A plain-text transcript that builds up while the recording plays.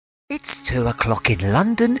It's 2 o'clock in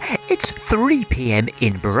London, it's 3 p.m.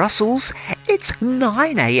 in Brussels, it's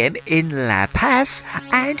 9 a.m. in La Paz,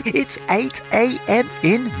 and it's 8 a.m.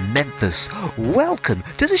 in Memphis. Welcome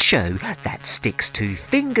to the show that sticks 2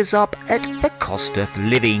 fingers up at the cost of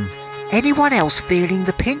living. Anyone else feeling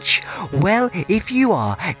the pinch? Well, if you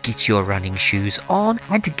are, get your running shoes on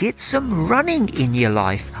and get some running in your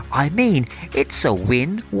life. I mean, it's a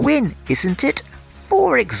win-win, isn't it?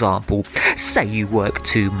 For example, say you work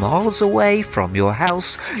 2 miles away from your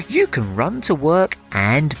house, you can run to work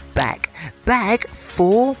and back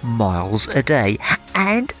 4 miles a day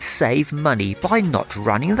and save money by not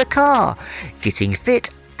running the car, getting fit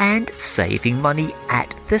and saving money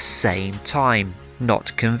at the same time.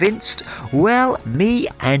 Not convinced? Well, me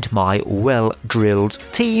and my well-drilled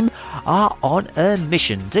team are on a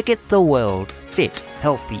mission to get the world fit,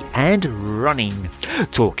 healthy and running.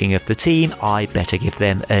 Talking of the team, I better give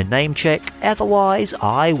them a name check, otherwise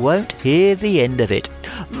I won't hear the end of it.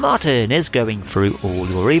 Martin is going through all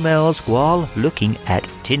your emails while looking at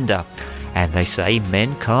Tinder. And they say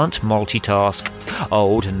men can't multitask.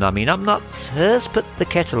 Old Nummy Numnuts has put the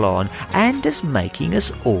kettle on and is making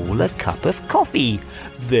us all a cup of coffee.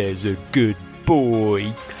 There's a good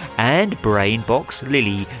boy. And Brainbox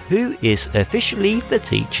Lily, who is officially the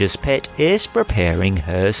teacher's pet, is preparing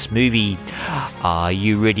her smoothie. Are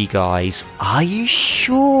you ready, guys? Are you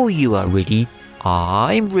sure you are ready?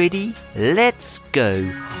 I'm ready. Let's go.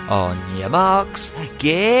 On your marks,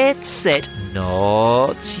 get set,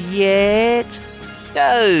 not yet,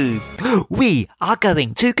 go! We are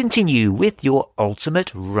going to continue with your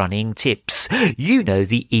ultimate running tips. You know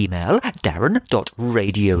the email,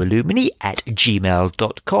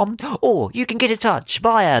 darren.radioillumini@gmail.com, or you can get in touch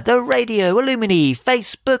via the Radio Illumini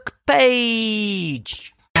Facebook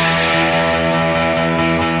page.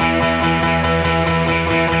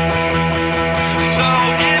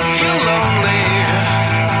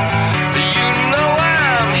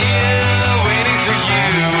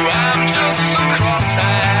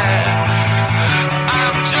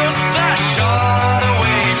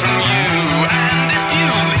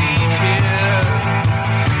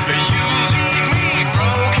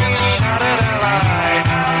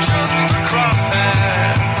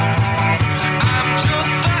 I'm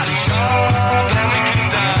just a short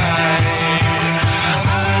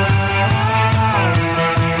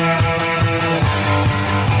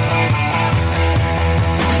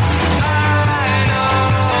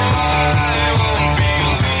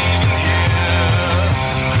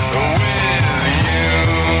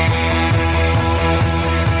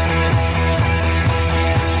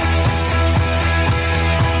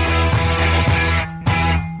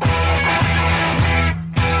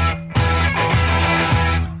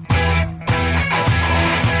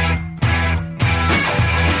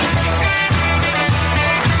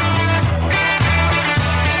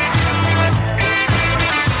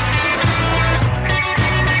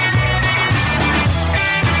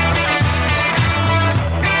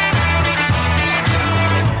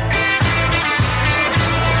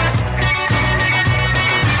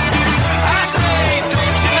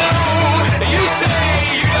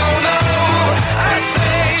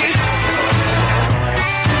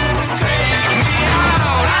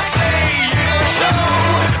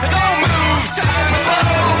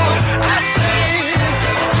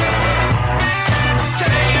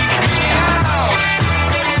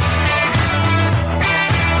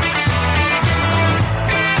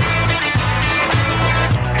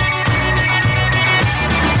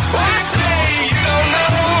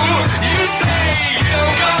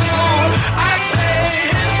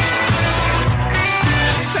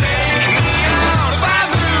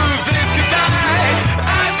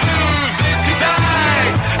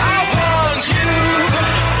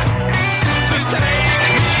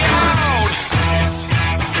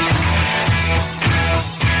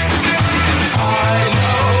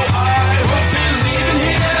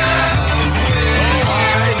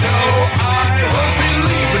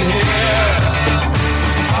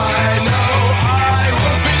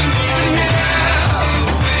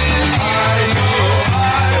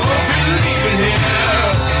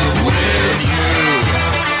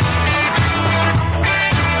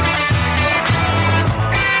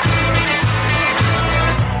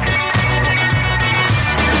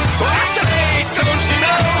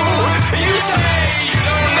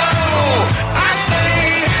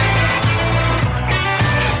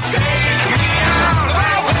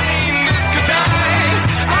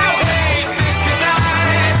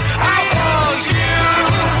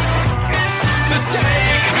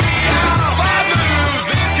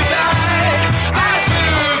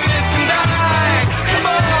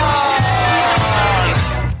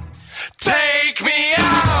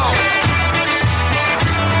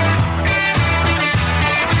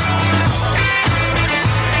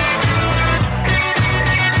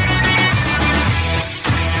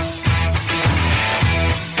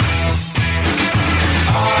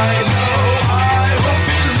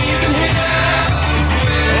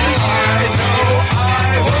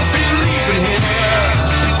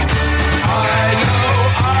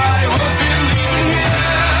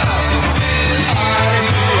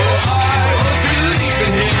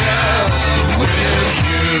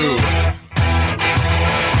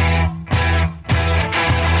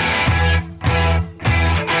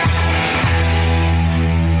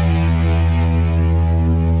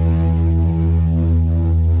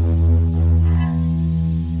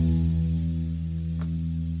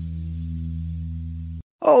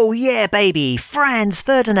yeah, baby, Franz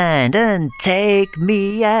Ferdinand, and take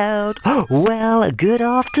me out. Well, good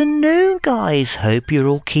afternoon, guys. Hope you're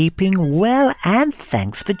all keeping well, and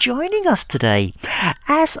thanks for joining us today.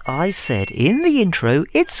 As I said in the intro,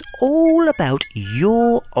 it's all about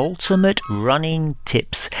your ultimate running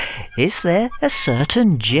tips. Is there a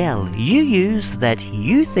certain gel you use that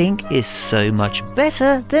you think is so much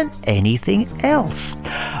better than anything else?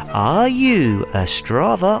 Are you a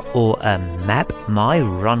Strava or a Map My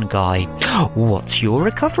Run guy? What's your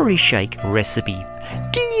recovery shake recipe?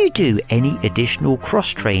 Do you do any additional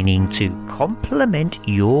cross-training to complement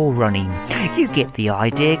your running? You get the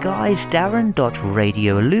idea, guys.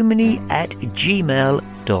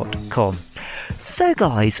 Darren.radioalumni@gmail.com. So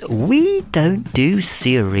guys, we don't do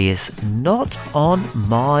serious, not on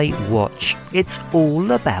my watch. It's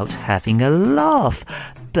all about having a laugh.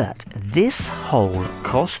 But this whole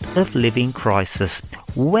cost of living crisis,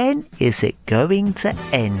 when is it going to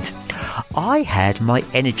end? I had my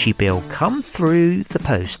energy bill come through the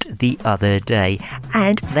post the other day,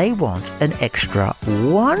 and they want an extra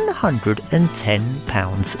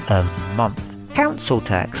 £110 a month. Council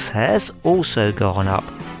tax has also gone up.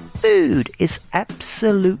 Food is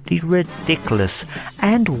absolutely ridiculous,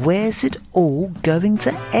 and where's it all going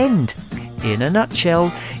to end? In a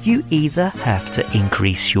nutshell, you either have to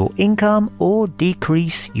increase your income or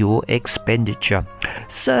decrease your expenditure.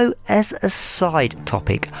 So, as a side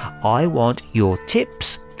topic, I want your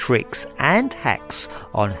tips, tricks and hacks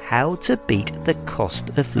on how to beat the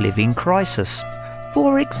cost of living crisis.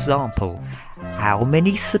 For example, how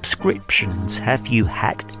many subscriptions have you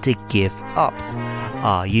had to give up?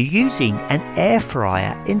 Are you using an air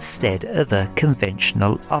fryer instead of a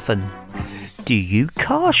conventional oven? Do you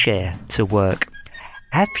car share to work?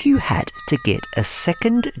 Have you had to get a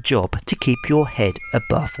second job to keep your head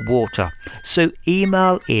above water? So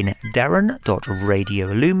email in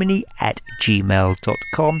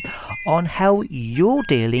darren.radioalumni@gmail.com on how you're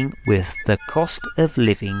dealing with the cost of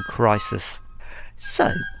living crisis.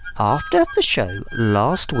 So, after the show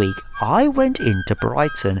last week, I went into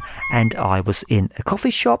Brighton and I was in a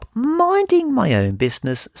coffee shop minding my own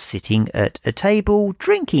business, sitting at a table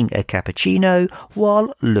drinking a cappuccino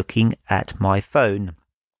while looking at my phone.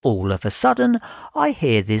 All of a sudden, I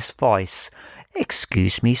hear this voice.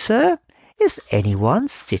 "Excuse me, sir, is anyone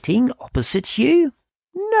sitting opposite you?"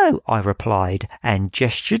 "No," I replied, and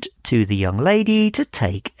gestured to the young lady to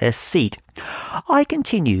take a seat. I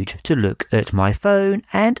continued to look at my phone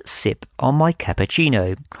and sip on my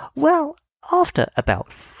cappuccino. Well, after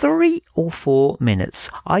about 3 or 4 minutes,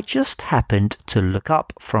 I just happened to look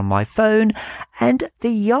up from my phone, and the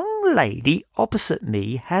young lady opposite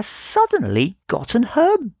me has suddenly gotten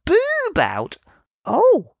her boob out.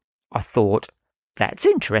 "Oh," I thought, "that's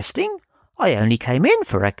interesting. I only came in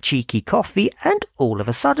for a cheeky coffee and all of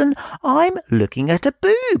a sudden I'm looking at a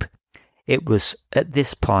boob." It was at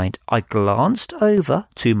this point I glanced over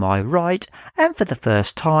to my right, and for the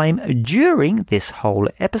first time during this whole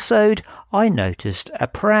episode I noticed a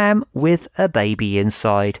pram with a baby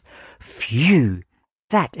inside. Phew,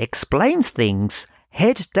 that explains things.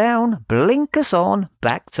 Head down, blinkers on,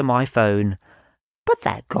 back to my phone. But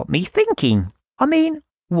that got me thinking. I mean,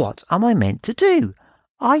 what am I meant to do?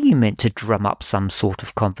 Are you meant to drum up some sort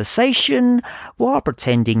of conversation while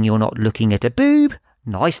pretending you're not looking at a boob?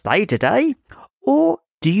 Nice day today. Or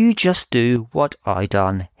do you just do what I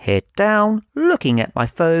done, head down, looking at my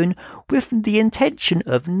phone with the intention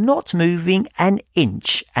of not moving an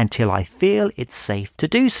inch until I feel it's safe to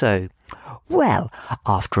do so? Well,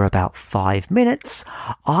 after about 5 minutes,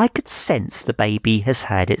 I could sense the baby has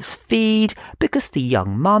had its feed because the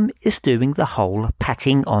young mum is doing the whole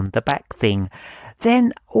patting on the back thing.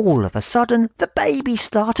 Then, all of a sudden, the baby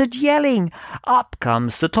started yelling. Up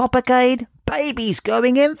comes the top again. Baby's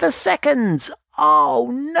going in for seconds.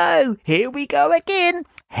 Oh no, here we go again.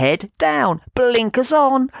 Head down, blinkers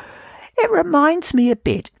on. It reminds me a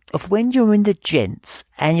bit of when you're in the gents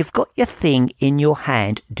and you've got your thing in your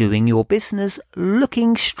hand doing your business,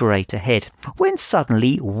 looking straight ahead, when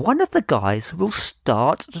suddenly one of the guys will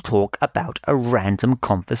start to talk about a random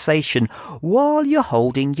conversation while you're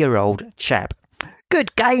holding your old chap.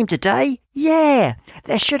 Good game today. Yeah,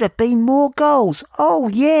 there should have been more goals. Oh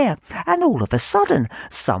yeah, and all of a sudden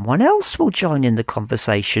someone else will join in the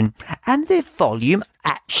conversation and the volume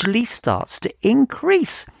actually starts to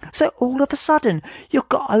increase. So all of a sudden you've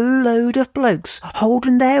got a load of blokes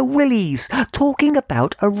holding their willies talking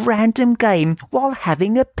about a random game while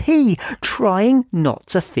having a pee, trying not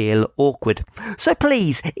to feel awkward. So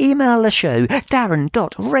please email the show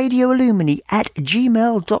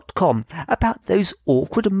darren.radioalumni@gmail.com about those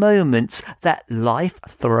awkward moments challenges that life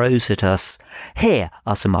throws at us. Here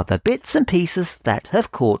are some other bits and pieces that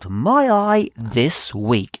have caught my eye this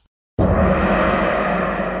week.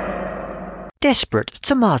 Desperate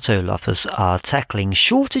tomato lovers are tackling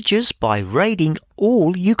shortages by raiding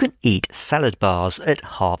all-you-can-eat salad bars at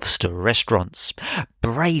Harvester restaurants.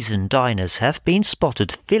 Brazen diners have been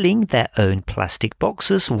spotted filling their own plastic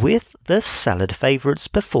boxes with the salad favourites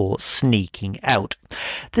before sneaking out.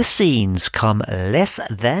 The scenes come less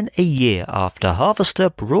than a year after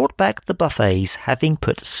Harvester brought back the buffets, having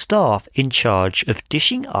put staff in charge of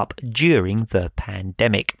dishing up during the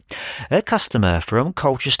pandemic. A customer from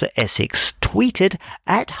Colchester, Essex, tweeted,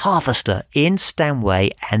 "At Harvester in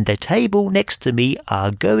Stanway and the table next to me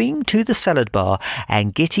are going to the salad bar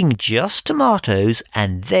and getting just tomatoes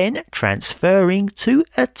and then transferring to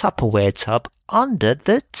a Tupperware tub under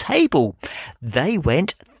the table. They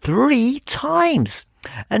went 3 times."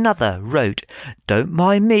 Another wrote, "Don't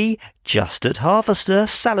mind me, just at Harvester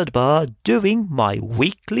salad bar doing my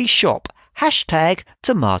weekly shop. Hashtag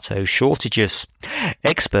tomato shortages."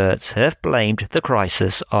 Experts have blamed the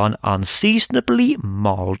crisis on unseasonably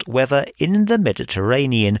mild weather in the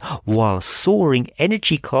Mediterranean, while soaring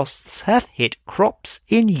energy costs have hit crops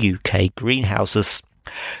in UK greenhouses.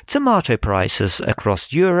 Tomato prices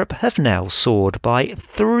across Europe have now soared by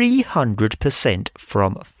 300%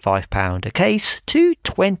 from £5 a case to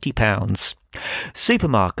 £20.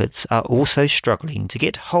 Supermarkets are also struggling to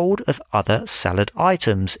get hold of other salad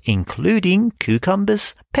items, including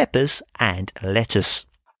cucumbers, peppers and lettuce.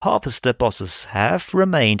 Harvester bosses have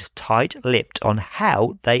remained tight-lipped on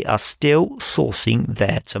how they are still sourcing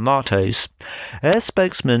their tomatoes. A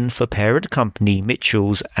spokesman for parent company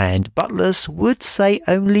Mitchells and Butlers would say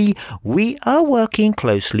only, "We are working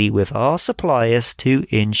closely with our suppliers to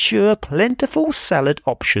ensure plentiful salad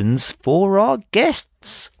options for our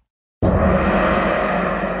guests."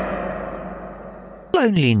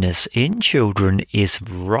 Loneliness in children is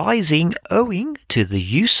rising owing to the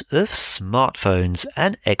use of smartphones,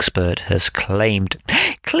 an expert has claimed.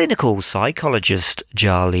 Clinical psychologist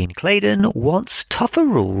Darren Claydon wants tougher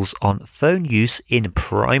rules on phone use in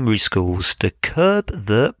primary schools to curb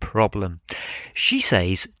the problem. She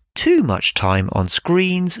says too much time on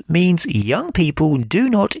screens means young people do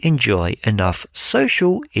not enjoy enough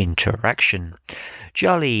social interaction.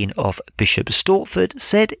 Jarlene of Bishop Stortford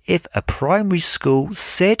said if a primary school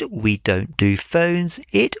said we don't do phones,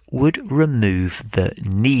 it would remove the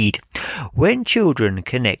need. When children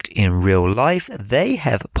connect in real life, they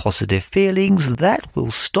have positive feelings that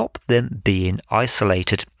will stop them being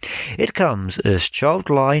isolated. It comes as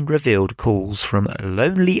Childline revealed calls from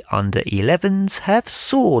lonely under 11s have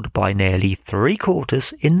soared by nearly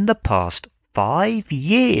 3/4 in the past 5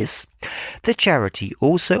 years. The charity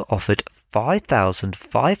also offered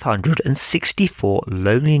 5,564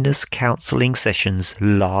 loneliness counselling sessions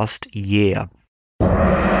last year.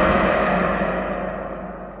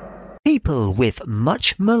 People with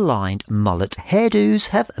much maligned mullet hairdos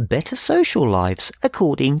have better social lives,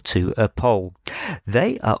 according to a poll.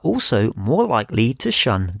 They are also more likely to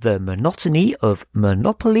shun the monotony of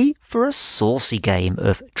Monopoly for a saucy game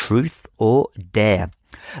of Truth or Dare.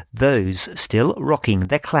 Those still rocking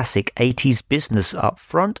their classic 80s business up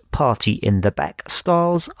front, party in the back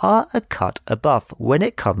styles are a cut above when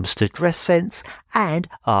it comes to dress sense and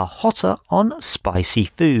are hotter on spicy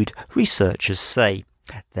food, researchers say.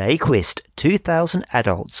 They quizzed 2,000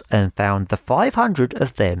 adults and found the 500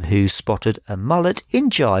 of them who spotted a mullet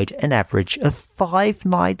enjoyed an average of 5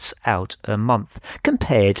 nights out a month,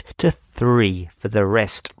 compared to 3 for the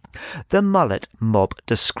rest. The mullet mob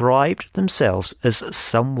described themselves as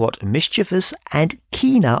somewhat mischievous and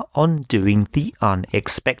keener on doing the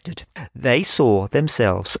unexpected. They saw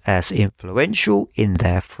themselves as influential in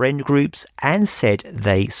their friend groups and said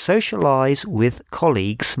they socialise with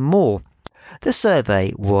colleagues more. The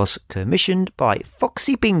survey was commissioned by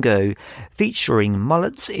Foxy Bingo, featuring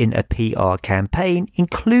mullets in a PR campaign,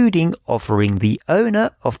 including offering the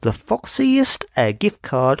owner of the Foxiest a gift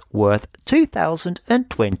card worth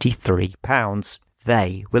 £2,023.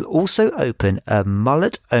 They will also open a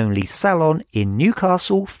mullet-only salon in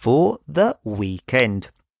Newcastle for the weekend.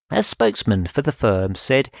 A spokesman for the firm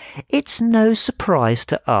said, "It's no surprise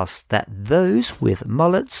to us that those with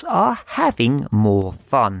mullets are having more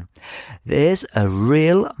fun. There's a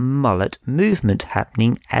real mullet movement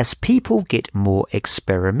happening as people get more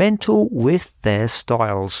experimental with their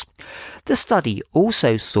styles." The study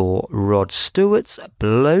also saw Rod Stewart's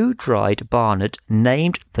blow-dried Barnet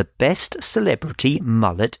named the best celebrity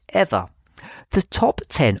mullet ever. The top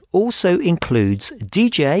 10 also includes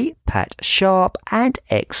DJ Pat Sharp and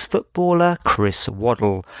ex-footballer Chris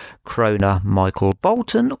Waddle. Croner Michael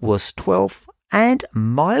Bolton was 12th, and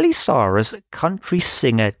Miley Cyrus country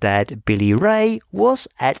singer dad Billy Ray was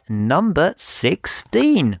at number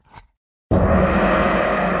 16.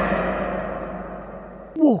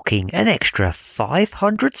 Walking an extra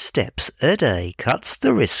 500 steps a day cuts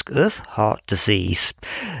the risk of heart disease.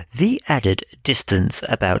 The added distance,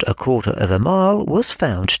 about a quarter of a mile, was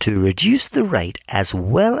found to reduce the rate as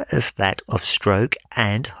well as that of stroke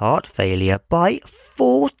and heart failure by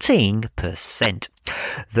 14%.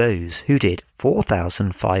 Those who did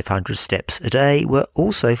 4,500 steps a day were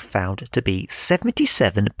also found to be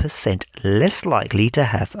 77% less likely to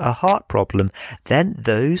have a heart problem than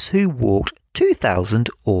those who walked 2,000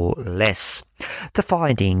 or less. The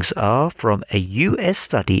findings are from a US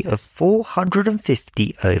study of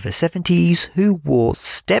 450 over 70s who wore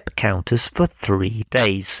step counters for 3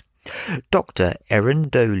 days. Dr. Erin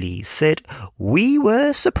Doley said, "We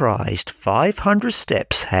were surprised 500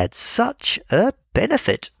 steps had such a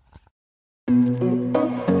benefit."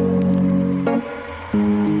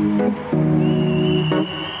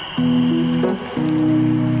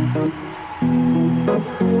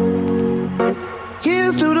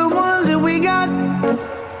 Here's to the ones that we got.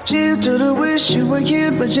 Cheers to the wish you were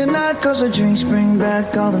here, but you're not. 'Cause the drinks bring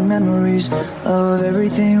back all the memories of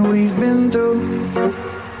everything we've been through.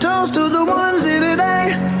 Toast to the ones here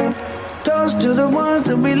today. Toast to the ones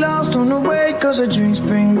that we lost on the way. 'Cause the drinks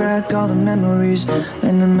bring back all the memories,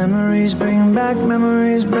 and the memories bring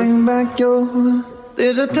back your.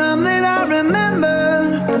 There's a time that I remember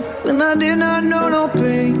when I did not know no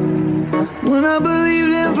pain, when I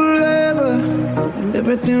believed in forever and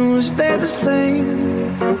everything would stay the same.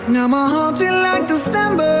 Now my heart feel like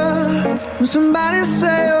December when somebody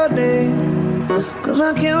say your name. 'Cause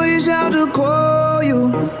I can't reach out to call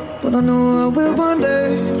you, but I know I will one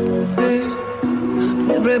day. Hey.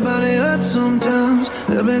 Everybody hurts sometimes,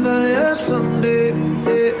 everybody hurts someday.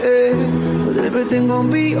 Hey, hey. But everything gon'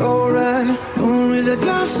 be alright. Gonna raise a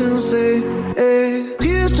glass and say, hey.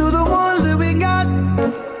 Here's to the ones that we got.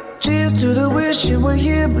 Cheers to the wish you were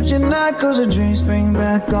here, but you're not. 'Cause the drinks bring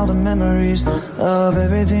back all the memories of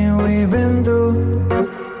everything we've been through.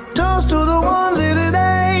 Toast to the ones here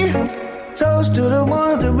today. Toast to the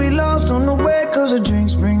ones that we lost on the way. 'Cause the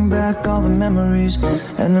drinks bring back all the memories,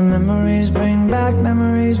 and the memories bring back your.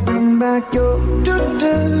 Memories bring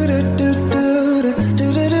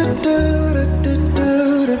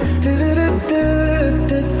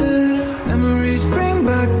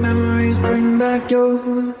back, memories bring back your.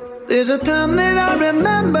 There's a time that I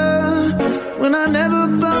remember when I never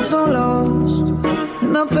felt so lost,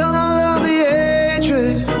 and I felt all of the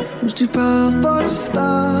hatred was too powerful to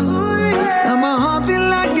stop. Now my heart feel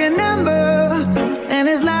like an ember, and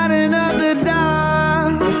it's lighting up the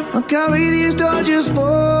dark. I'll carry these torches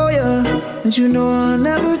for you, and you know I'll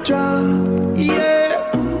never drop. Yeah,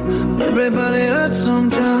 everybody hurts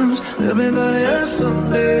sometimes, everybody hurts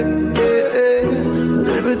someday. Yeah, yeah.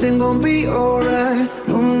 But everything gon' be alright.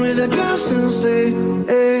 Gonna raise a glass and say,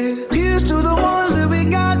 hey. Here's to the ones that we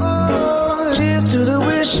got. Oh, cheers to the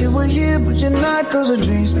wish you were here, but you're not. 'Cause the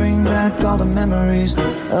drinks bring back all the memories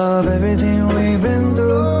of everything we've been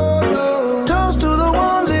through. Toast to the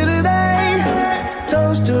ones here today.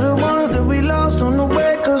 Toast to the ones that we lost on the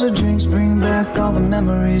way. 'Cause the drinks bring back all the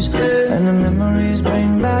memories, and the memories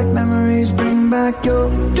bring back your. Memories bring back,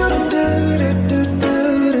 memories bring back your.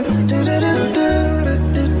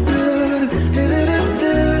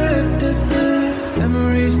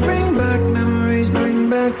 Memories bring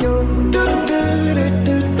back your.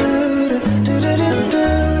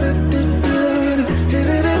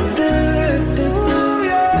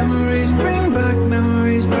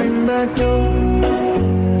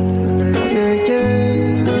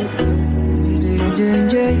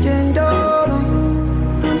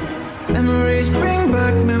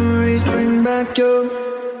 Memories bring back your.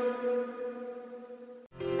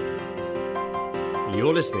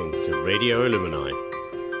 You're listening to Radio Illumini,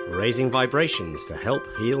 raising vibrations to help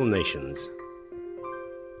heal nations.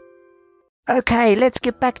 Okay, let's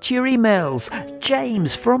get back to your emails.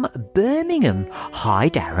 James from Birmingham. Hi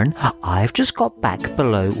Darren, I've just got back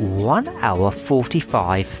below 1 hour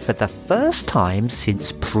 45 for the first time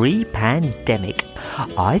since pre-pandemic.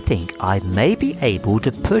 I think I may be able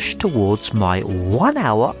to push towards my 1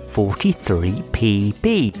 hour 43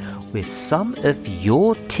 PB with some of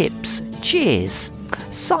your tips. Cheers.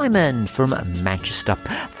 Simon from Manchester,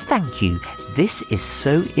 thank you. This is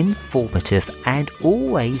so informative and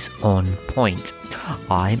always on point.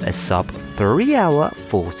 I'm a sub 3 hour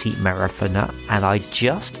 40 marathoner and I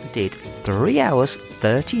just did 3 hours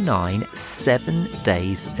 39 7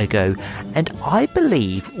 days ago, and I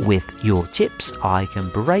believe with your tips I can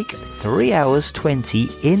break 3 hours 20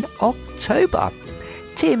 in October.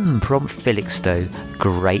 Tim from Felixstowe,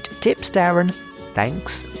 great tips Darren,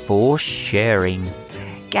 thanks for sharing.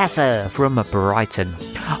 Gasser from Brighton,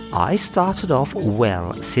 I started off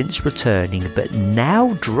well since returning but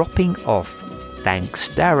now dropping off. Thanks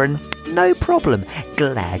Darren, no problem,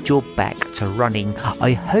 glad you're back to running.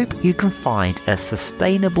 I hope you can find a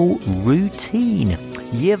sustainable routine.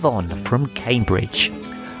 Yvonne from Cambridge,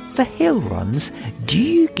 for hill runs, do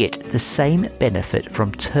you get the same benefit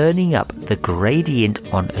from turning up the gradient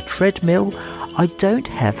on a treadmill? I don't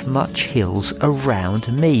have much hills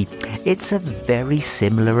around me. It's a very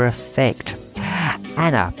similar effect.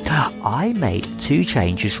 Anna, I made 2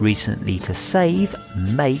 changes recently to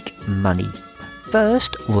make money.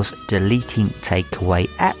 First was deleting takeaway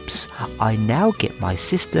apps. I now get my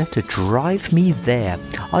sister to drive me there.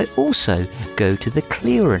 I also go to the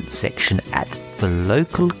clearance section at the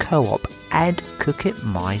local co-op and cook it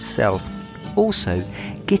myself. Also,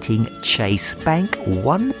 getting Chase Bank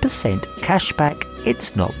 1% cashback.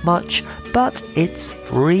 It's not much, but it's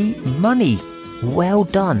free money. Well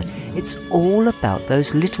done. It's all about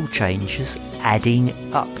those little changes adding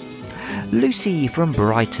up. Lucy from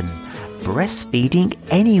Brighton, breastfeeding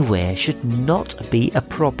anywhere should not be a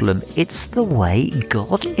problem. It's the way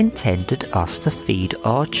God intended us to feed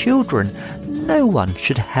our children. No one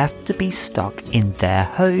should have to be stuck in their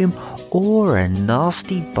home or a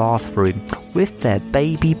nasty bathroom with their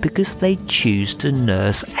baby because they choose to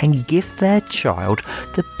nurse and give their child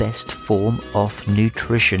the best form of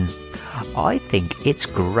nutrition. I think it's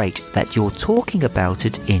great that you're talking about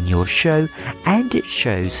it in your show, and it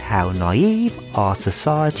shows how naive our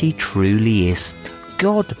society truly is.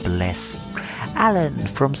 God bless. Alan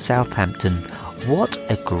from Southampton, what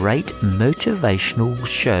a great motivational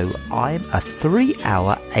show. I'm a 3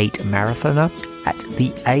 hour 8 marathoner at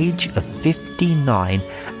the age of 59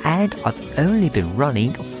 and I've only been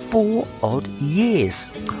running 4 odd years.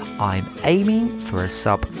 I'm aiming for a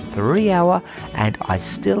sub 3 hour and I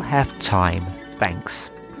still have time. Thanks.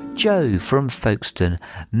 Joe from Folkestone,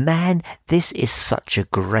 man, this is such a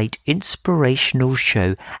great inspirational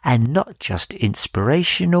show, and not just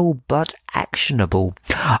inspirational but actionable.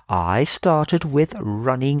 I started with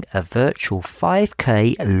running a virtual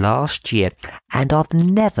 5k last year and I've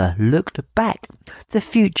never looked back. The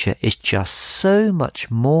future is just so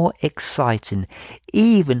much more exciting,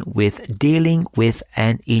 even with dealing with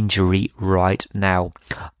an injury right now.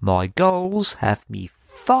 My goals have me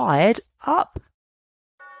fired up.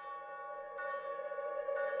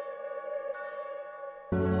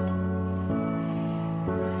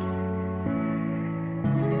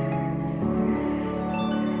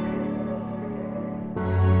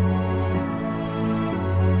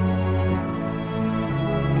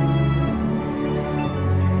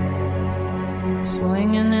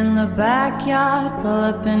 Swinging in the backyard, pull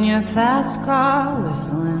up in your fast car,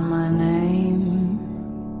 whistling my name.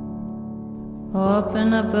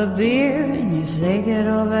 Open up a beer and you say get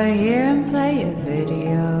over here and play a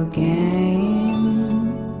video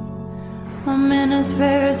game. I'm in his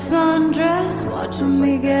favorite sundress, watching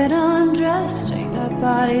me get undressed, take that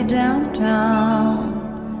body downtown.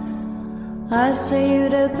 I say you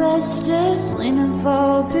the bestest, leaning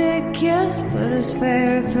for a big kiss, put his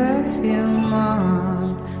favorite perfume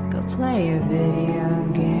on, go play a video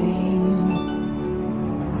game.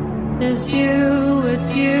 It's you,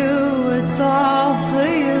 it's all for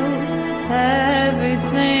you.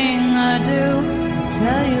 Everything I do,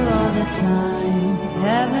 tell you all the time.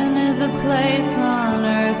 Heaven is a place on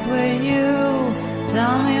earth with you.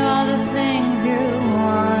 Tell me all the things you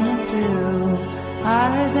wanna do.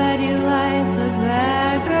 I heard that you like the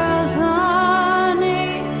bad girls,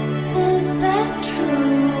 honey. Is that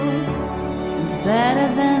true? It's better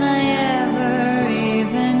than I ever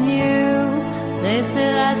even knew. They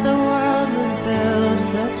say that the world was built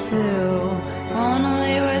for two,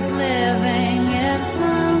 only worth living if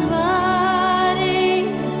somebody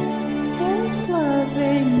is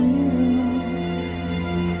loving you.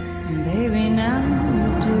 Baby, now you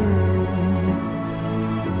do.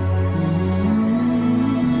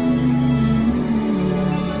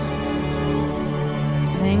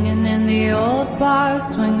 Singing in the old bars,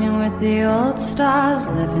 swinging with the old stars,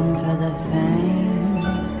 living for the fame.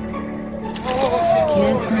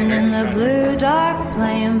 Kissing in the blue dark,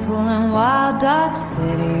 playing pool and wild dots,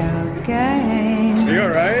 video games. You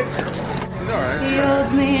alright? He's alright. He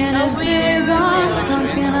holds me in his big arms,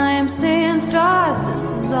 drunk and I am seeing stars.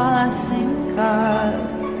 This is all I think of.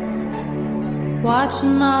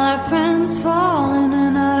 Watching all our friends fall in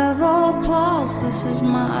and out of old clothes. This is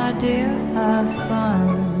my idea of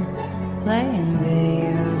fun, playing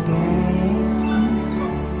video games.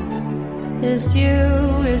 It's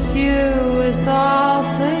you, it's you, it's all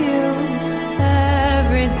for you.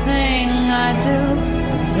 Everything I do,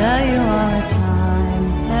 I'll tell you all the time.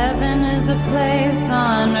 Heaven is a place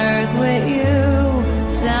on earth with you.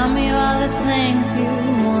 Tell me all the things you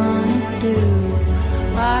wanna do.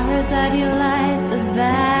 I heard that you like the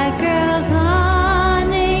bad girls,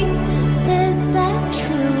 honey. Is that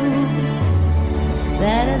true? It's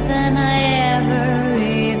better than I ever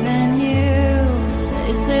even knew.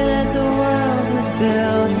 They say that the world was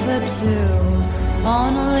built for two,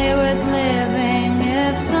 only worth living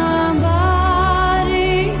if somebody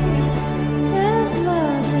is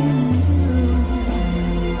loving you.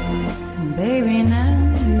 And baby, now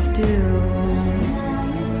you do.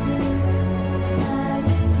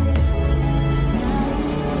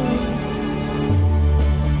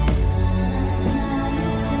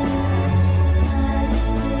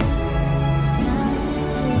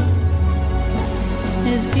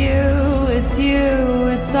 It's you, it's you,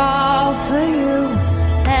 it's all for you.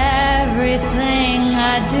 Everything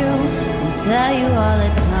I do, I'll tell you all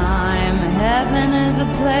the time. Heaven is a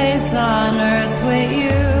place on earth with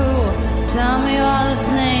you. Tell me all the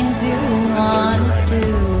things you wanna do.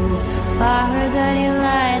 I heard that you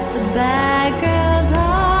like the bad girls,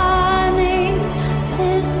 honey.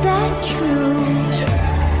 Is that true?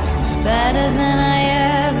 It's better than I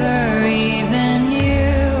ever even knew.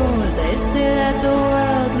 They say that the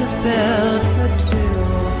world was built for two,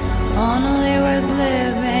 only worth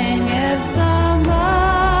living if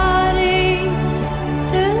somebody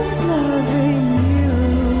is loving you.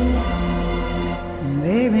 And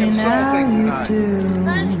baby, now you do.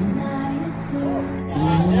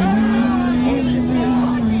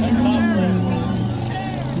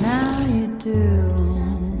 Now you do.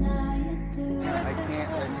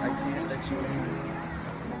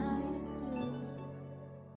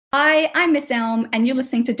 Hi, I'm Miss Elm, and you're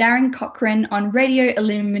listening to Darren Cochane on Radio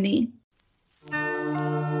Illumini.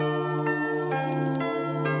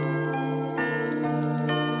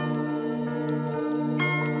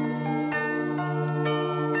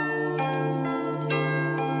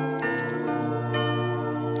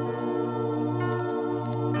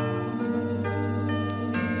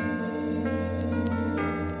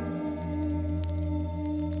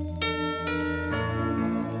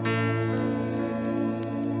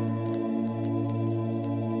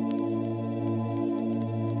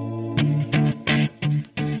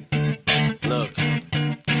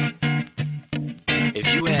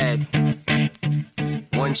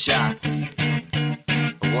 One shot,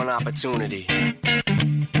 one opportunity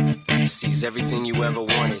to seize everything you ever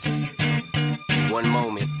wanted in one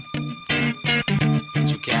moment. Did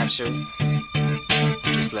you capture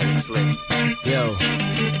it? Just let it slip. Yo.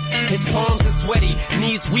 His palms are sweaty,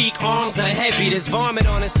 knees weak, arms are heavy. There's vomit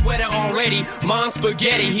on his sweater already. Mom's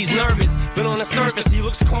spaghetti, he's nervous, but on the surface he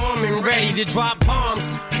looks calm and ready to drop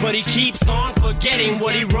bombs. But he keeps on forgetting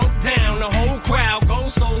what he wrote down. The whole crowd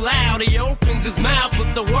goes so loud, he opens his mouth,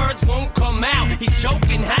 but the words won't come out. He's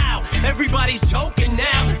choking how? Everybody's joking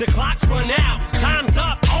now. The clock's run out, time's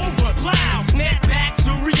up, over, plow. Snap back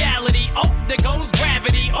to reality. Oh, there goes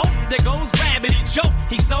gravity. Oh, there goes gravity. Choke,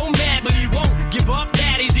 he's so mad, but he won't give up.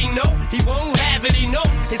 Daddies, he know he won't have it. He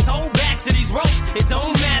knows his whole back to these ropes. It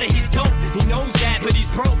don't matter, he's dope. He knows that, but he's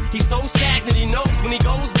broke. He's so stagnant, he knows when he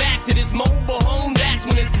goes back to this mobile home. That's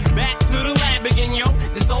when it's back to the lab again, yo.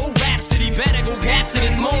 This old rhapsody better go capture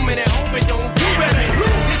this moment and hope it don't do better.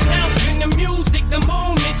 Lose yourself in the music the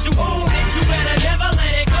moment you own it. You better never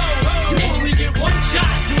let it go. You only get one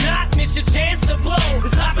shot. Do not miss your chance to blow.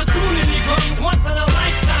 This opportunity comes once in a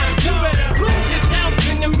lifetime. You better lose yourself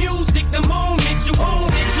in the music the moment you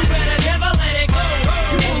own it. You better never let it go.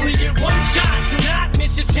 You only get one shot. Do not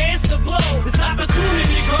miss your chance to blow. This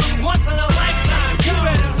opportunity comes once in a lifetime. You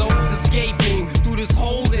better. The soul's escaping through this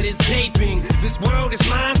hole that is gaping. This world is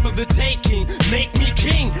mine for the taking. Make me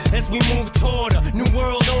king as we move toward a new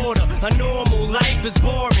world order. A normal life is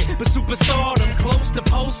boring, but superstardom's close to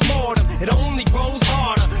postmortem. It only grows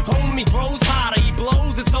harder, homie grows hotter. He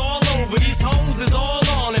blows, it's all over. These hoes is all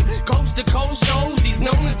on him. Coast to coast shows, he's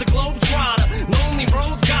known as the Globetrotter. Lonely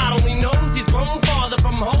roads, God only knows he's grown farther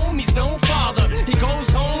from home. He's no father. He goes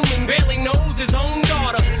home and barely knows his own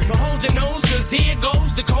daughter. But hold your nose, cause here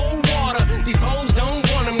goes the cold water. These hoes don't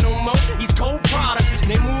want him no more. He's cold product.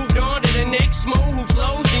 They moved on to the next schmo who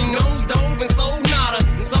flows. He knows dove and sold nada.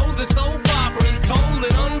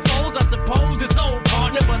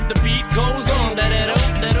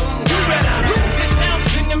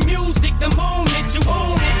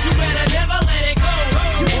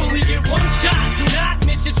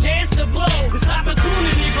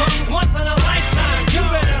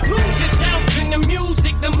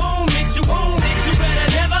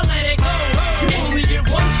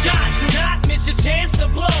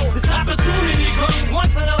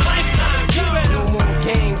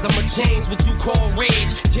 call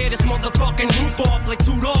rage. Tear this motherfucking roof off like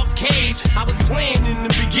two dogs' cage. I was playing in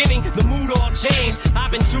the beginning, the mood all changed.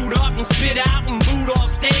 I've been chewed up and spit out and booed off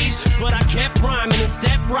stage, but I kept rhyming and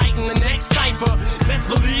stepped right in the next cipher. Best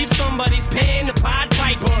believe somebody's paying the Pied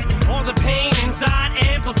Piper. All the pain inside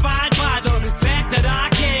amplified by the fact that I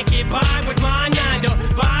can't get by with my 9 to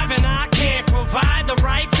 5, and I can't provide the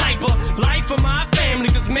right type of life for my family.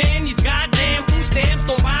 Cause man, these goddamn food stamps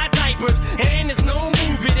don't buy diapers, and there's no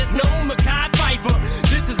movie, there's no Mackay Pfeiffer.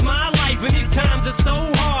 This is my life, and these times are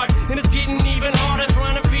so hard, and it's getting even harder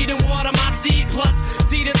trying to feed and water my seed. Plus,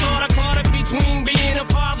 see this order caught up between being a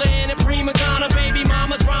father and a prima donna. Baby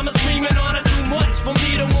mama drama screaming on her too much for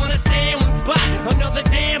me to wanna stay in one spot. Another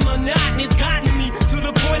damn monotony's gotten me to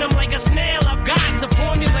the point I'm like a snail. I've got to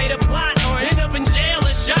formulate a plot or end up in jail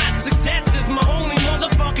or shot. Success is my only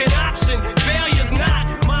motherfucking option. Failure's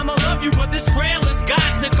not. Mama love you, but this trail has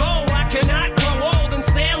got to go. I cannot grow old in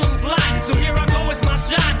Salem's lot. So here I go, it's my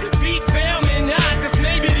shot. Feet fail me not. This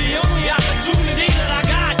may be the only opportunity that I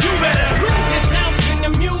got. You better lose yourself in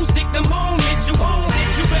the music the moment you own it.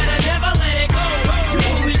 You better never let it go. You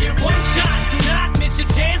only get one shot. Do not miss your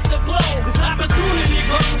chance to blow. This opportunity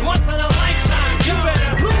comes once in a lifetime. You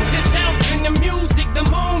better lose yourself in the music the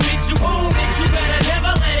moment you own it. You better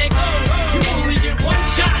never let it go. You only get one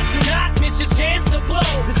shot. Do not miss your chance to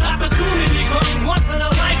blow. This opportunity comes once in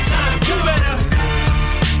a lifetime. You better.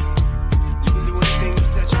 You can do anything you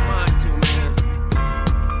set your mind to, man.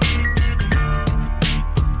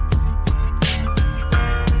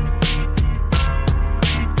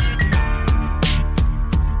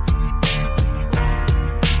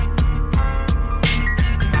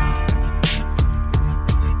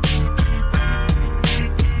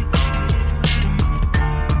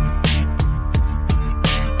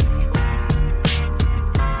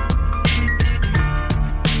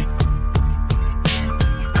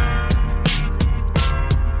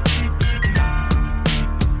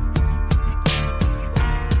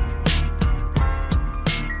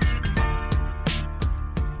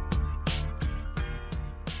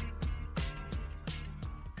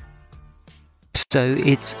 So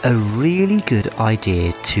it's a really good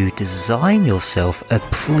idea to design yourself a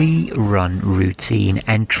pre-run routine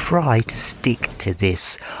and try to stick to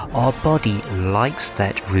this. Our body likes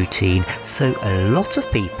that routine, so a lot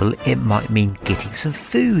of people it might mean getting some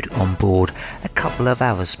food on board a couple of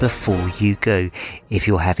hours before you go. If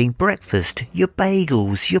you're having breakfast, your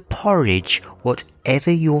bagels, your porridge,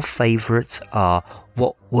 whatever your favourites are,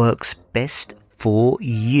 what works best for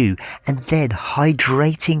you, and then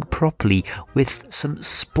hydrating properly with some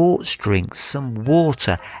sports drinks, some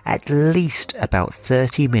water, at least about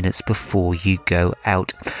 30 minutes before you go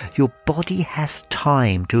out. Your body has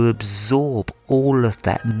time to absorb all of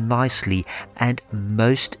that nicely, and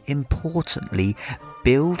most importantly,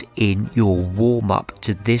 build in your warm-up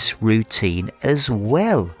to this routine as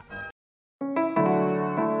well.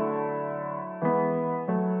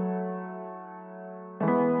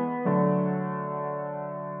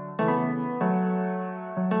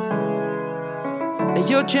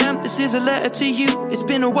 Yo, champ, this is a letter to you. It's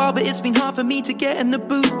been a while, but it's been hard for me to get in the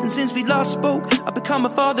booth. And since we last spoke, I've become a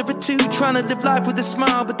father of two, trying to live life with a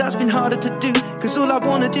smile, but that's been harder to do. Cause all I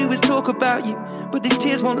wanna do is talk about you, but these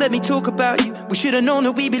tears won't let me talk about you. We should've known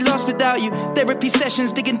that we'd be lost without you. Therapy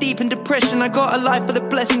sessions, digging deep in depression. I got a life full of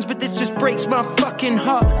blessings, but this just breaks my fucking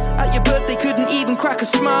heart. At your birthday, couldn't even crack a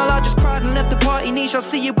smile. I just cried and left the party niche. I'll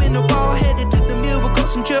see you in a while. Headed to the mill, we got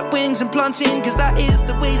some jerk wings and plantain, cause that is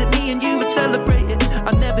the way that me and you would celebrate it.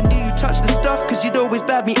 I never knew you touched the stuff, cause you'd always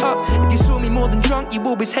bad me up. If you saw me more than drunk, you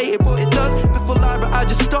always hated what it does. Before Lyra, I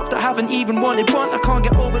just stopped, I haven't even wanted one. I can't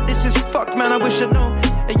get over this, is fucked, man, I wish I'd known.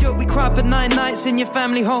 Hey yo, we cried for 9 nights in your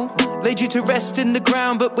family home. Laid you to rest in the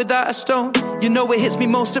ground, but without a stone. You know it hits me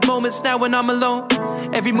most at moments now when I'm alone.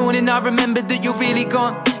 Every morning I remember that you're really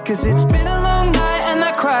gone. Cause it's been a long night and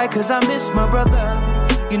I cry cause I miss my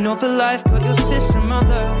brother. You know for life got your sister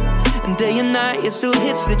mother. And day and night it still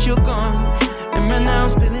hits that you're gone. And right now I'm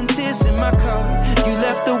spilling tears in my car. You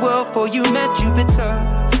left the world before you met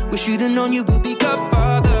Jupiter. Wish you'd have known you would be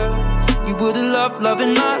Godfather. You would have loved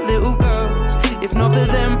loving my little girls. If not for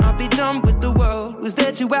them, I'd be done with the world. Was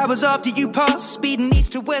there 2 hours after you passed, speeding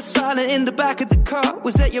east to west, silent in the back of the car.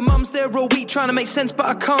 Was that your mum's there all week trying to make sense, but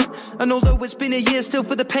I can't. And although it's been a year, still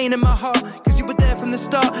for the pain in my heart. Cause you were there from the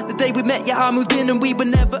start. The day we met, yeah, I moved in and we were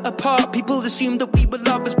never apart. People assumed that we were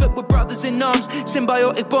lovers, but we're brothers in arms.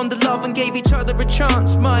 Symbiotic bond of love and gave each other a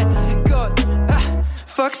chance. My God,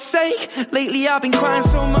 fuck's sake. Lately I've been crying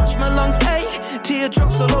so much my lungs ache.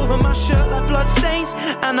 Teardrops all over my shirt like blood stains.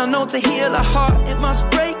 And I know to heal a heart it must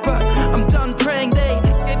break, but I'm done praying. They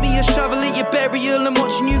gave me a shovel at your burial, and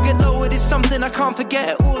watching you get lowered is something I can't forget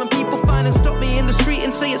at all. And people find and stop me in the street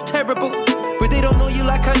and say it's terrible, but they don't know you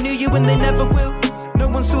like I knew you, and they never will. No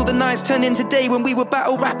one saw the nights turn into day when we were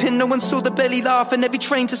battle rapping. No one saw the belly laugh and every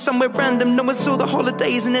train to somewhere random. No one saw the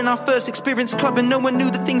holidays and then our first experience clubbing. No one knew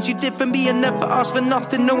the things you did for me and never asked for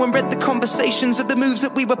nothing. No one read the conversations of the moves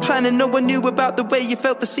that we were planning. No one knew about the way you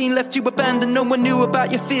felt the scene left you abandoned. No one knew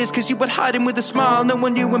about your fears cause you would hide them with a smile. No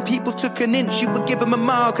one knew when people took an inch you would give them a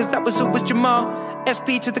mile, cause that was always Jamal.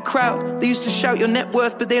 SB to the crowd, they used to shout your net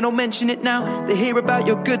worth but they don't mention it now. They hear about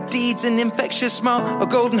your good deeds and infectious smile. A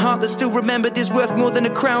golden heart that still remembered is worth more than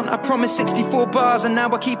a crown. I promised 64 bars and now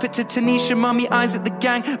I keep it to Tanisha, Mummy, Isaac, the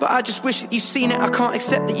gang. But I just wish that you've seen it, I can't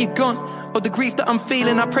accept that you're gone. Or the grief that I'm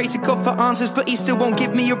feeling, I pray to God for answers, but he still won't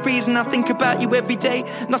give me a reason. I think about you every day,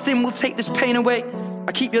 nothing will take this pain away.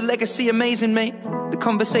 I keep your legacy amazing, mate. The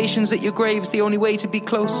conversations at your grave's the only way to be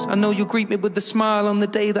close. I know you'll greet me with a smile on the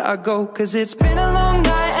day that I go. Cause it's been a long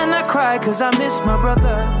night and I cry cause I miss my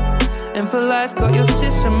brother. And for life got your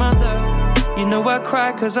sister mother. You know I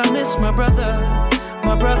cry cause I miss my brother.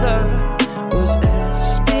 My brother was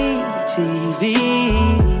SBTV.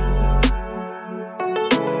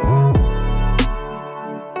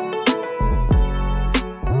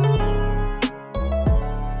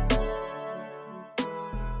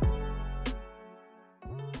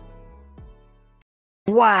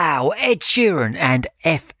 Wow, Ed Sheeran and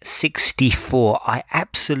F64. I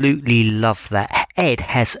absolutely love that. Ed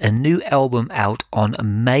has a new album out on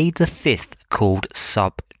May the 5th called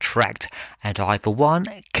Subtract, and I, for one,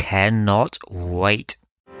 cannot wait.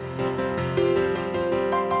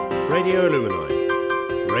 Radio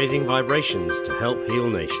Illumini, raising vibrations to help heal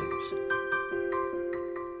nations.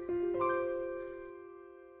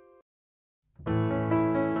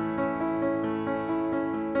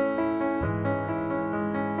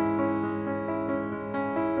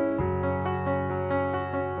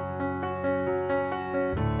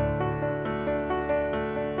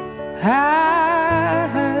 I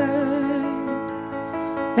heard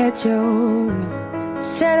that you're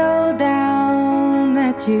settled down,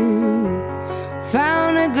 that you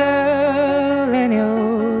found a girl and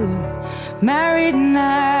you're married now.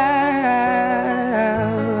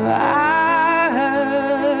 I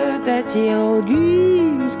heard that your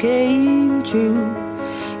dreams came true.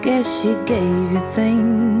 Guess she gave you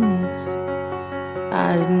things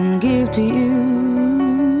I didn't give to you.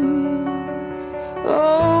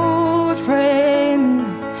 Old friend,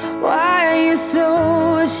 why are you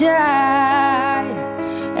so shy?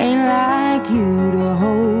 Ain't like you to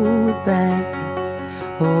hold back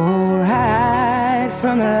or hide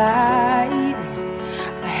from the light.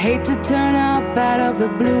 I hate to turn up out of the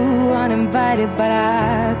blue uninvited, but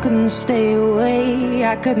I couldn't stay away,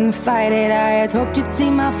 I couldn't fight it. I had hoped you'd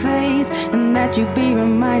see my face and that you'd be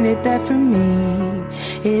reminded that for me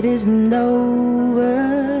it isn't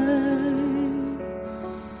over.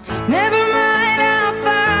 Never mind, I'll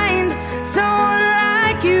find someone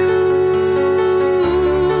like you.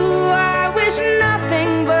 I wish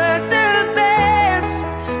nothing but the best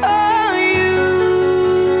for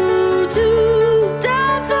you too.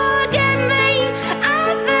 Don't forget me,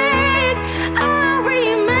 I beg. I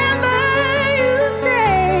remember you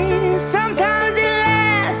say sometimes it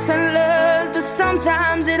lasts and loves, but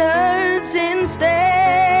sometimes it hurts instead.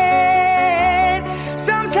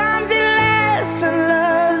 Sometimes it lasts and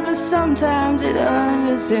loves, but sometimes it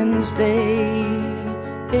hurts instead.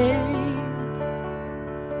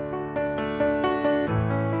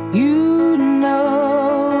 You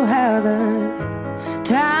know how the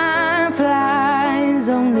time flies.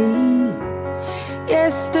 Only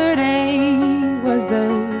yesterday was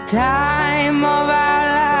the time of our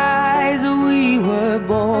lives. We were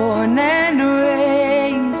born and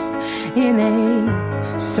raised in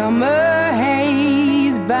a summer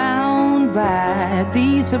haze, bound by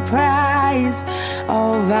the surprise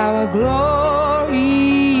of our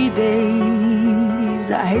glory days.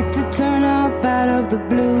 I hate to turn up out of the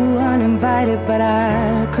blue uninvited, but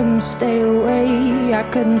I couldn't stay away, I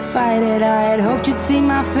couldn't fight it. I had hoped you'd see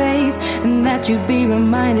my face and that you'd be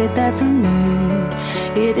reminded that for me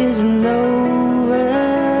it isn't over.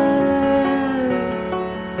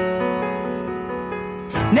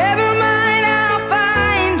 Never mind, I'll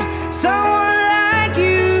find someone like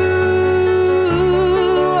you.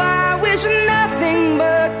 I wish nothing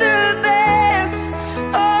but the best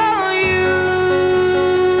for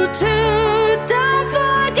you too. Don't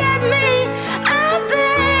forget me, I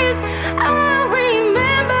beg. I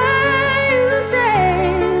remember you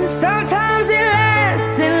say sometimes it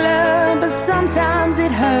lasts in love, but sometimes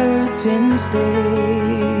it hurts instead.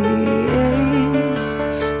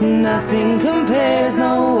 Nothing compares,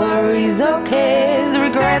 no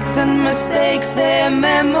heartaches and mistakes their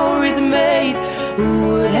memories made. Who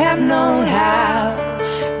would have known how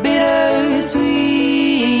bittersweet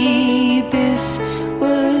this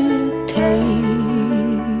would taste?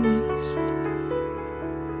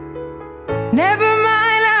 Never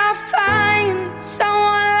mind, I'll find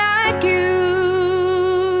someone like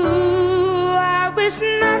you. I wish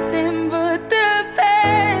nothing but the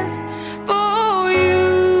best for you.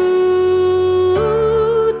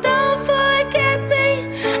 Don't forget me,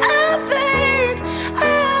 I beg.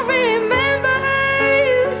 I remember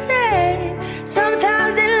you said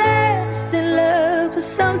sometimes it lasts in love, but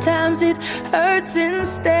sometimes it hurts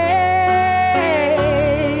instead.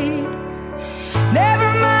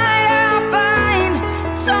 Never mind, I'll find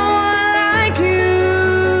someone like you.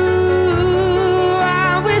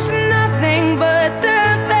 I wish nothing but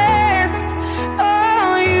the best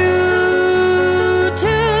for you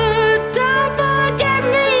too. Don't forget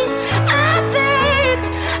me, I beg.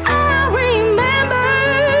 I remember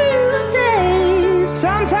you say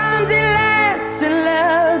sometimes it lasts in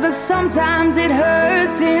love, but sometimes it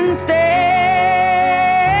hurts instead.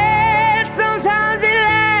 Sometimes it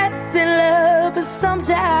lasts in love, but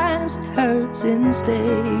sometimes it hurts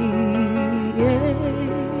instead.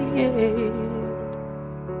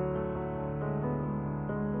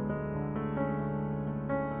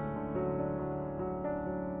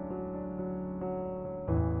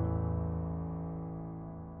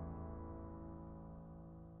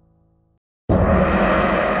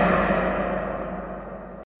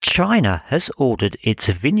 China has ordered its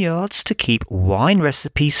vineyards to keep wine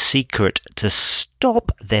recipes secret to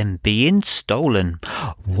stop them being stolen.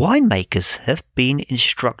 Winemakers have been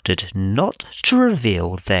instructed not to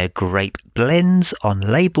reveal their grape blends on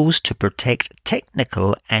labels to protect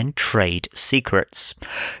technical and trade secrets.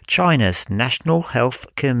 China's National Health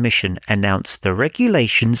Commission announced the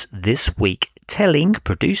regulations this week, telling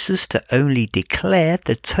producers to only declare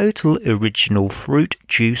the total original fruit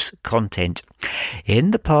juice content.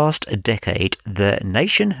 In the past decade, the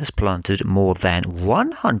nation has planted more than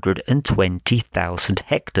 120,000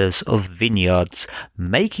 hectares of vineyards,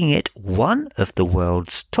 making it one of the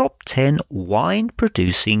world's top 10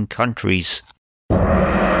 wine-producing countries.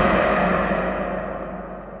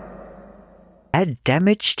 A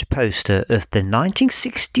damaged poster of the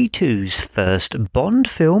 1962's first Bond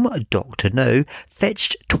film, Dr. No,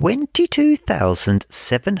 fetched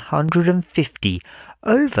 $22,750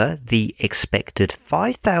 over the expected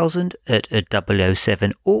 $5,000 at a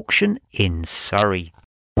 007 auction in Surrey.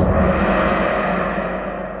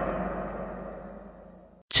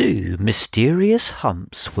 Two mysterious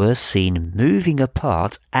humps were seen moving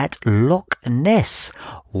apart at Loch Ness.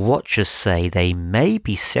 Watchers say they may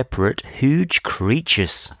be separate huge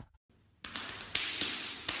creatures.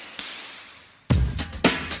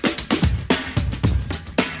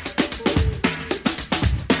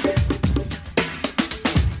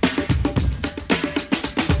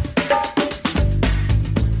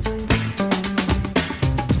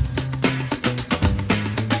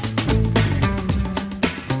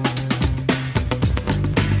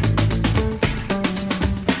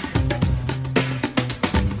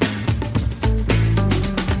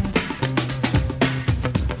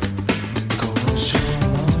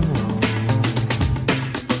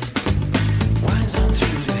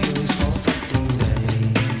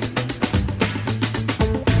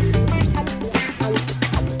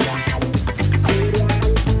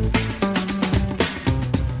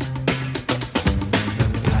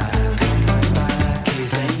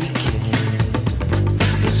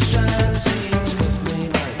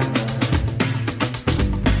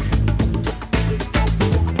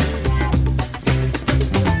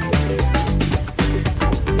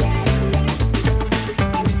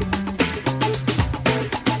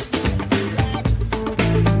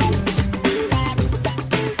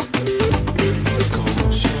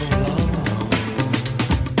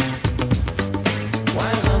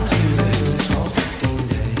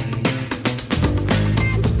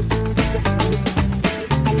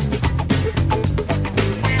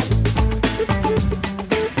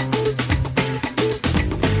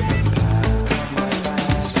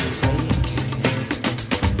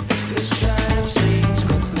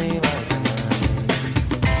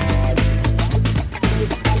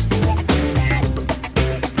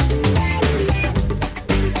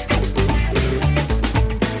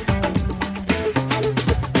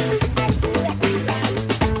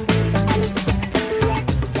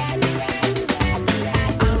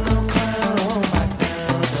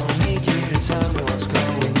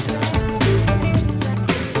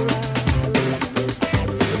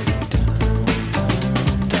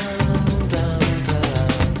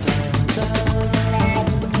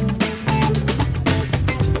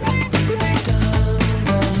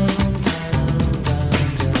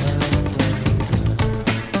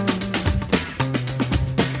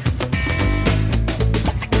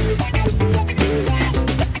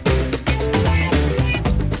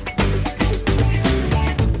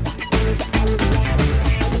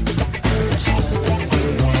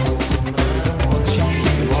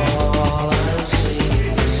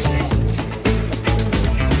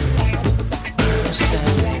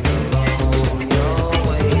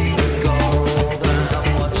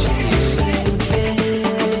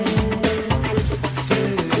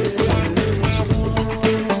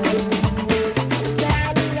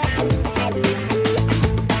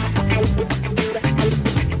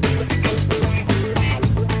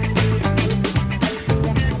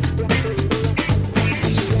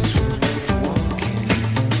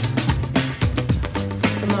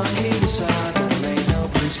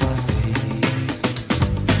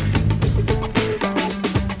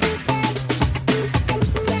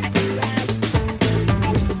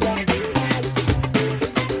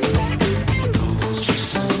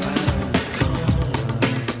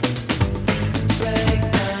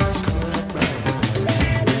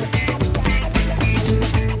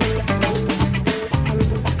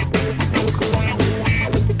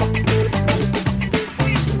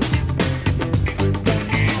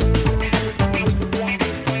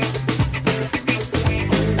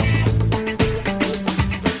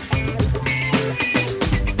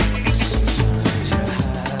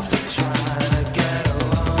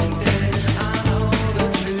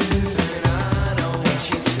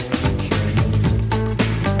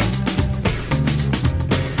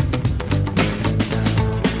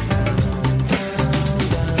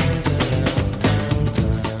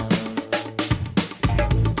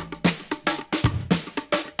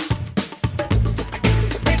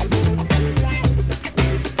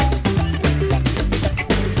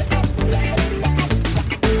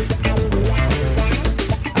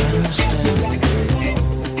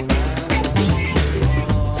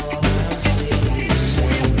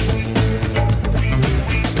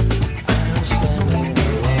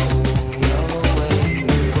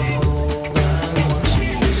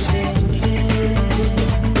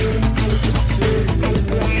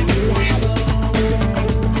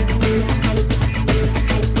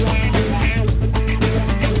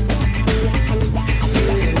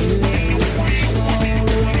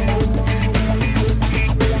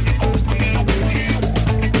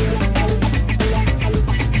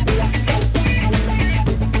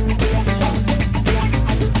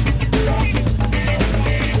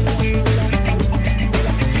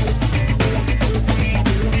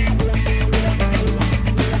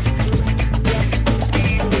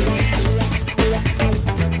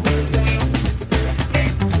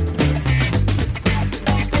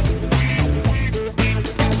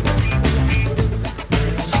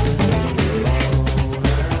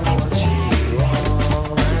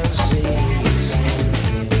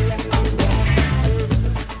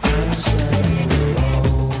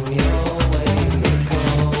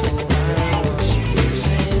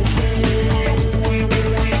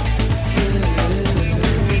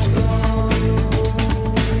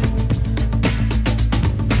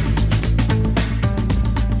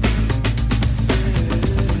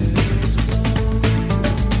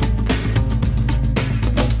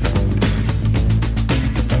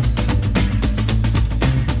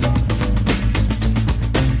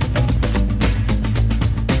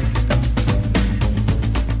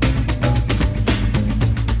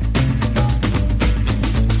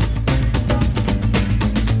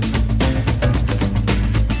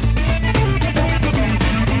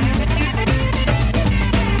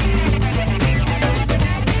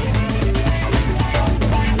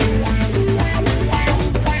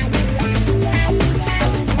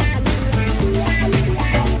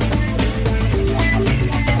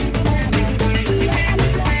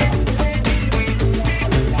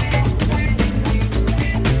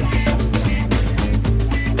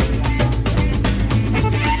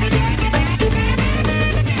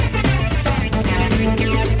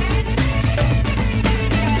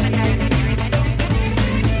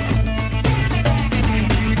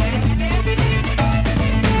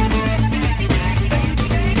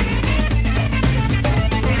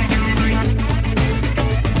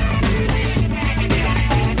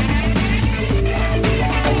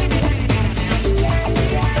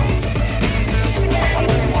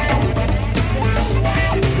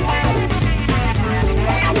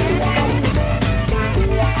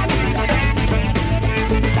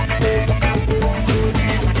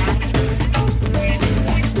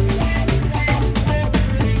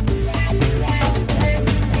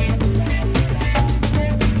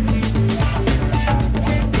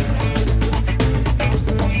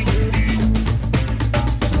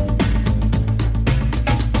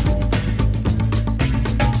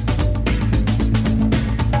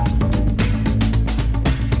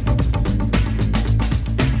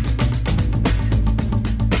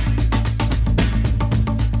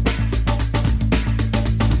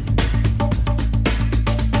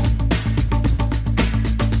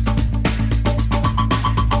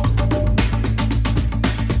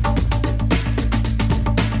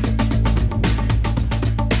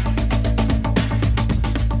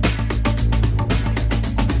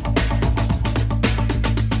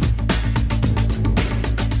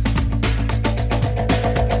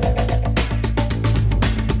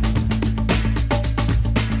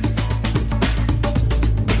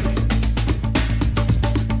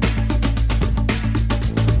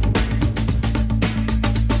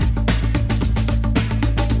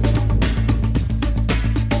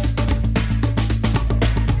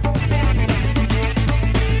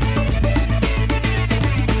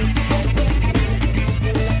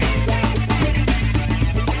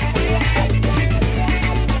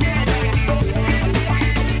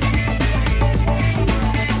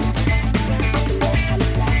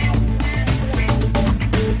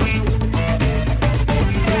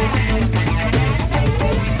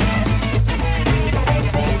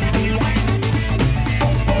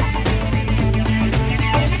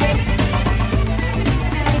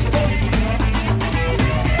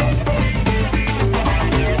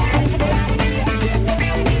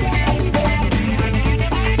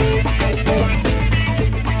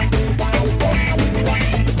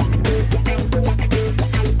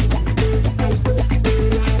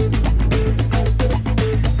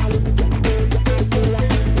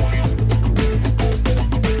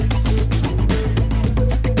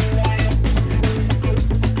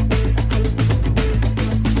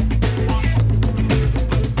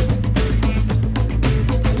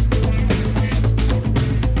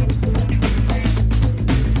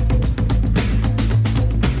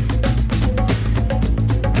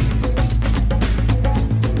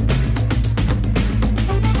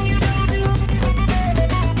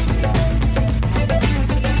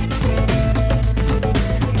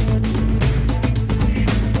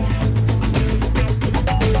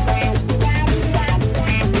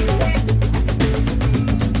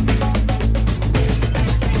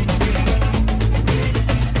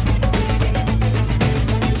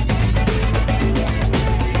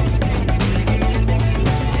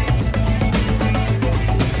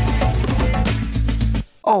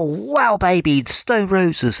 Oh, wow, baby, Stone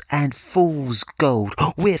Roses and Fool's Gold.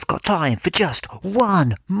 We've got time for just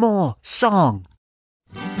one more song.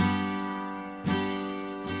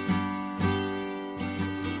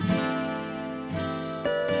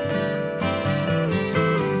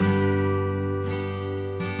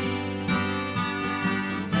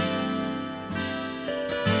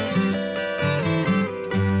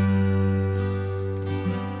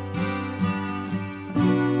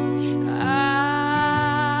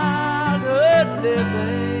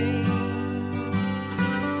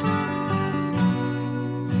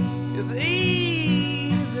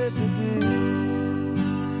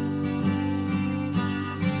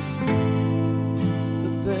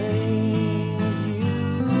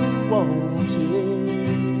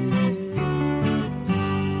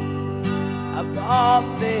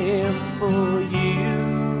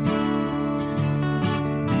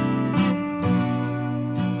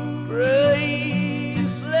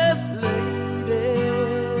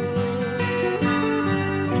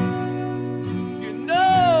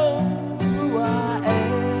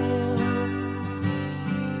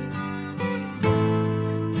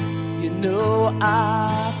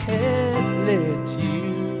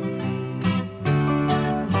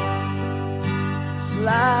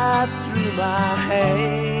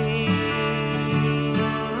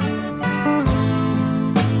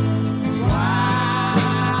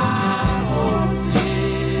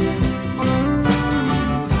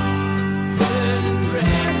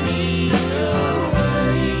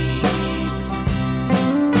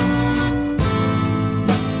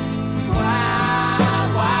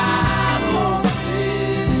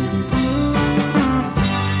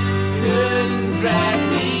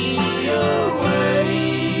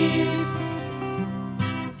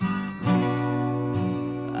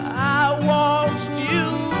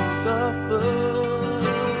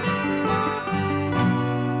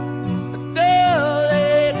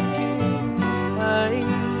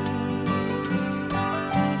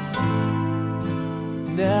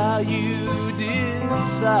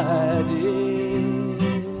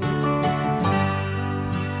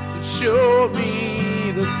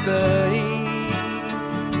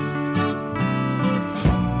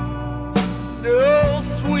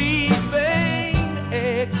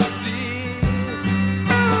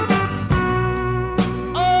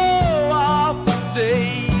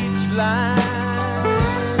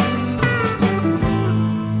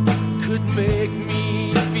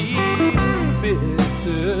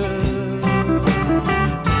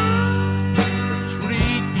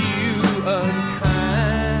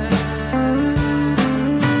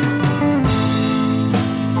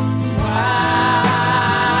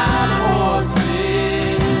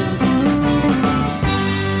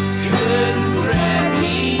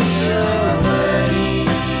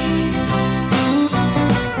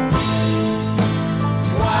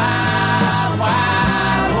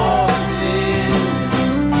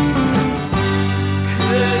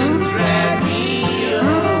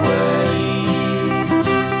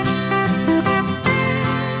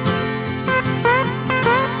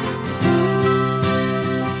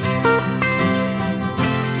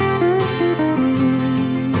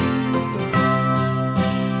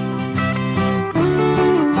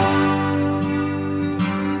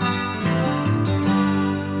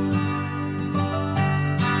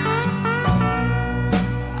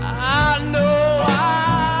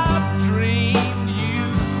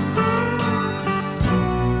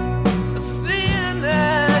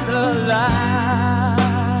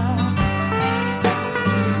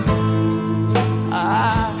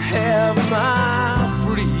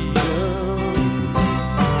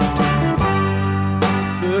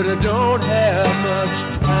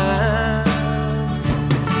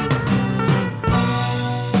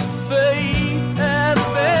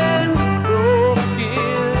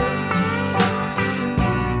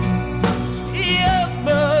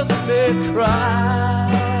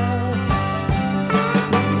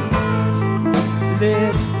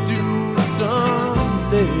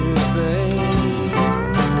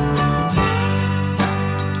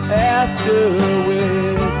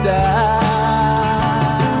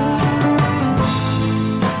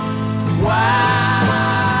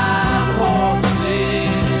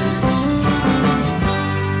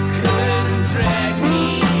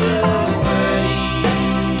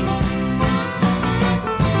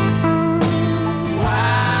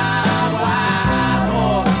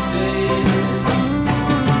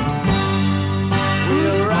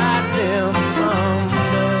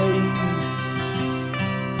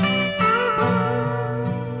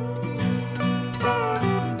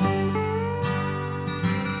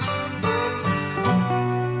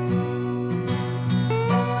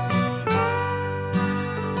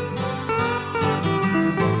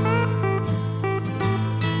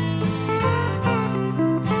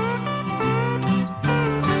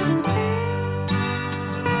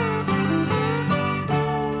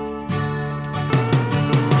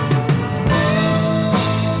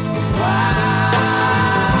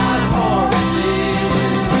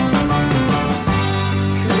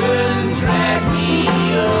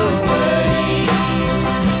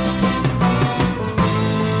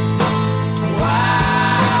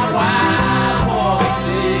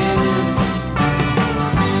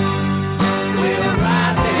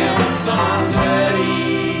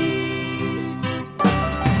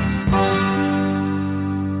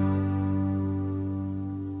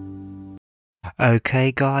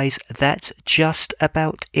 Okay, guys, that's just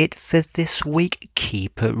about it for this week.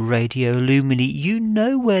 Keep it Radio Lumini. You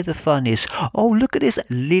know where the fun is. Oh, look at this.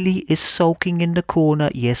 Lily is sulking in the corner.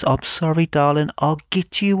 Yes, I'm sorry, darling. I'll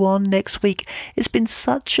get you on next week. It's been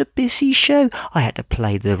such a busy show. I had to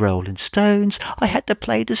play the Rolling Stones. I had to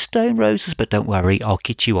play the Stone Roses. But don't worry, I'll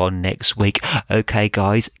get you on next week. Okay,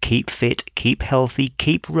 guys, keep fit, keep healthy,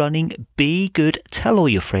 keep running, be good. Tell all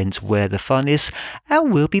your friends where the fun is.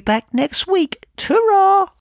 And we'll be back next week. Ta-ra!